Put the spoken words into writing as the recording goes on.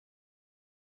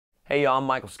Hey y'all, I'm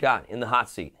Michael Scott in the hot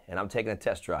seat, and I'm taking a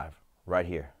test drive right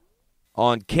here.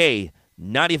 On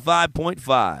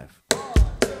K95.5.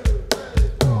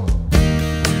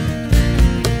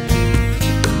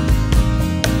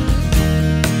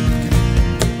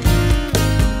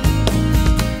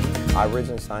 I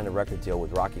originally signed a record deal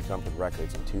with Rocky Comfort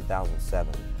Records in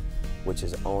 2007, which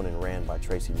is owned and ran by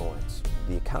Tracy Lawrence.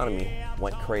 The economy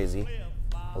went crazy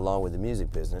along with the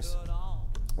music business,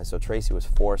 and so Tracy was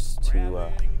forced to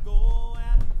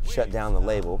shut down the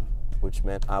label, which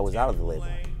meant I was out of the label.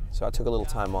 So I took a little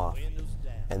time off,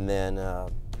 and then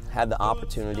had the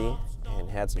opportunity and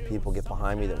had some people get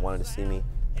behind me that wanted to see me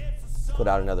put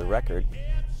out another record.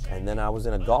 And then I was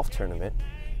in a golf tournament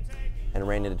and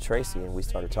ran into Tracy, and we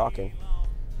started talking,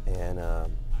 and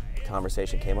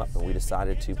conversation came up, and we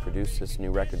decided to produce this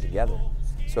new record together.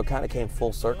 So it kind of came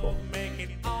full circle.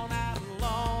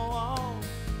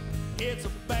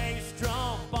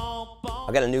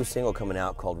 I got a new single coming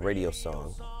out called Radio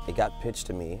Song. It got pitched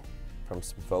to me from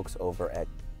some folks over at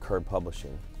Curb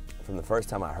Publishing. From the first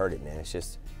time I heard it, man, it's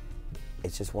just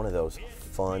one of those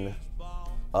fun,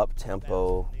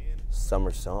 up-tempo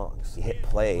summer songs. You hit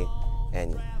play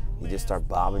and you just start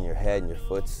bobbing your head and your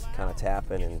foot's kind of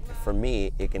tapping, and for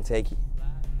me, it can take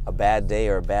a bad day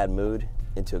or a bad mood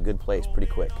into a good place pretty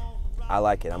quick. I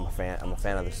like it. I'm a fan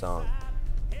of the song.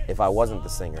 If I wasn't the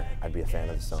singer, I'd be a fan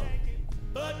of the song.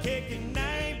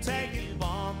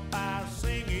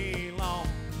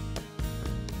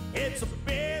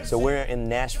 So we're in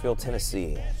Nashville,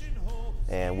 Tennessee,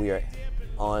 and we are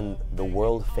on the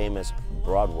world-famous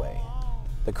Broadway.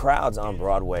 The crowds on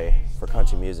Broadway for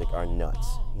country music are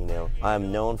nuts, you know.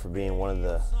 I'm known for being one of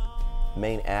the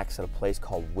main acts at a place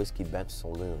called Whiskey Bench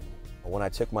Saloon. When I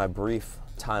took my brief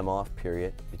time off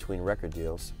period between record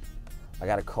deals, I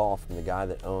got a call from the guy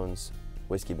that owns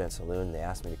Whiskey Bench Saloon. They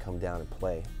asked me to come down and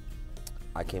play.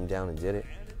 I came down and did it,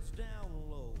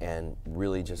 and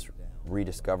really just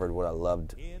rediscovered what I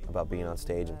loved about being on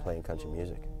stage and playing country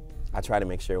music. I try to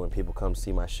make sure when people come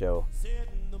see my show,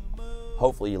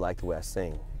 hopefully you like the way I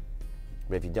sing.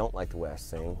 But if you don't like the way I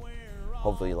sing,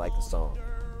 hopefully you like the song.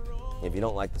 If you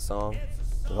don't like the song,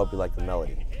 I hope you like the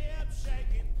melody.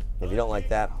 If you don't like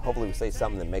that, hopefully we say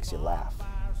something that makes you laugh.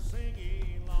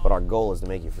 But our goal is to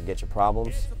make you forget your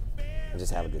problems and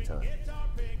just have a good time.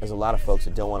 There's a lot of folks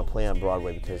that don't want to play on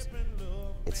Broadway because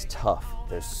it's tough.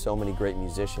 There's so many great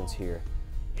musicians here,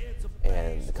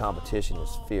 and the competition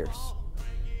is fierce.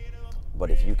 But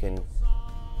if you can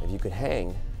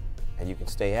hang and you can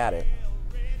stay at it,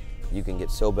 you can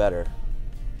get so better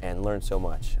and learn so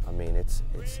much. I mean, it's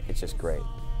just great.